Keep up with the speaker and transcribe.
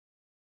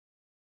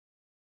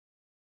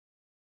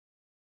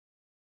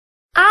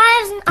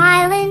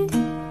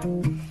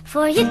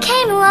before you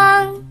came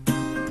along.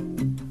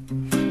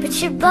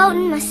 Put your boat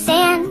in my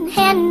sand,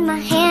 hand in my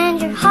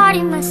hand, your heart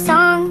in my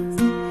songs.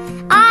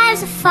 I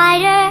was a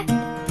fighter,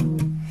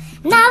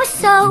 and I was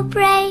so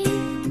brave,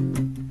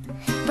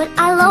 but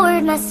I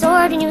lowered my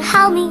sword and you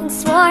held me and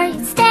swore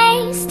you'd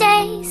stay,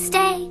 stay,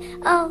 stay.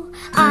 Oh,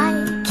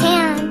 I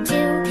can't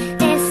do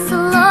this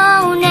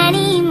alone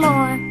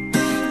anymore,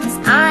 'cause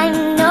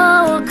I'm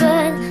no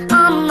good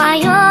on my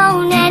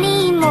own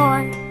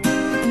anymore.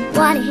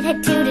 What did I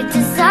do to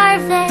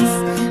deserve this?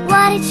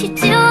 What did you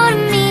do to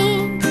me?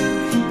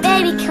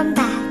 Baby, come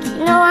back,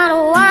 you know I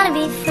don't wanna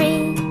be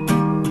free.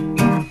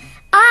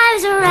 I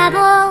was a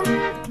rebel,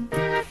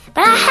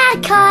 but I had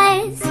a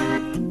cause,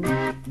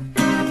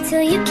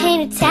 till you came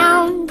to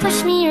town,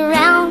 pushed me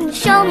around, and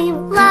showed me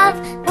what love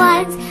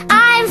was.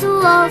 I was a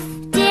wolf,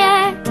 dear,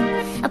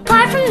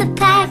 apart from the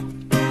pack,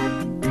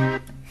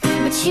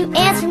 but you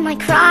answered my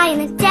cry in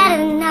the dead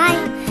of the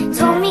night,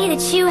 told me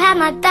that you had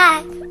my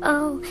back.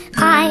 Oh,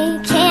 I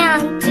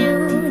can't do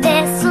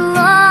this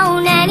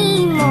alone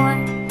anymore,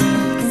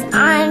 'cause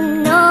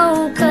I'm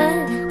no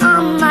good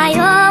on my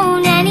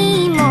own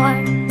anymore.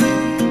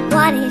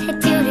 What did I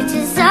do to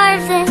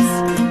deserve this?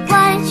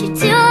 What did you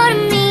do to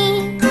me?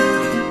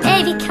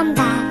 Baby, come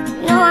back,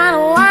 no, I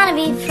don't wanna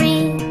be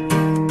free.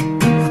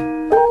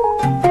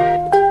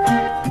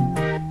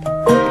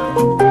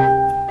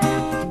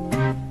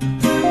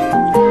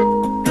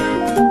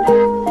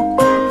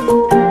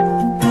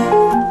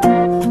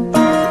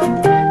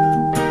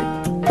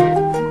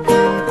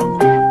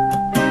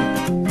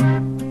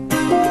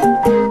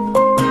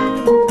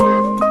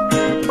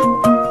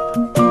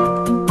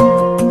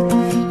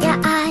 Yeah,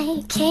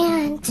 I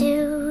can't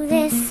do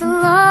this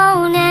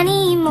alone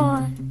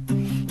anymore,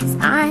 'cause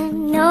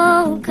I'm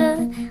no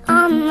good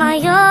on my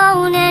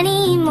own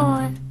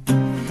anymore.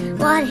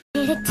 What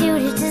did I do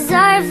to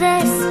deserve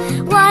this?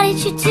 What did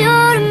you do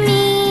to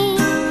me?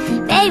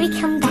 Baby,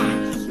 come back,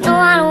 no,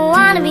 I don't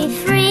wanna be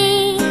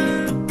free.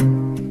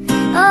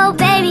 Oh,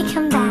 baby,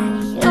 come back,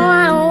 no,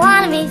 I don't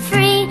wanna be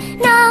free.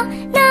 No,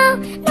 no,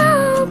 no,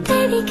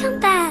 baby, come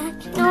back,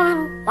 no, I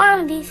don't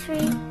wanna be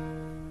free.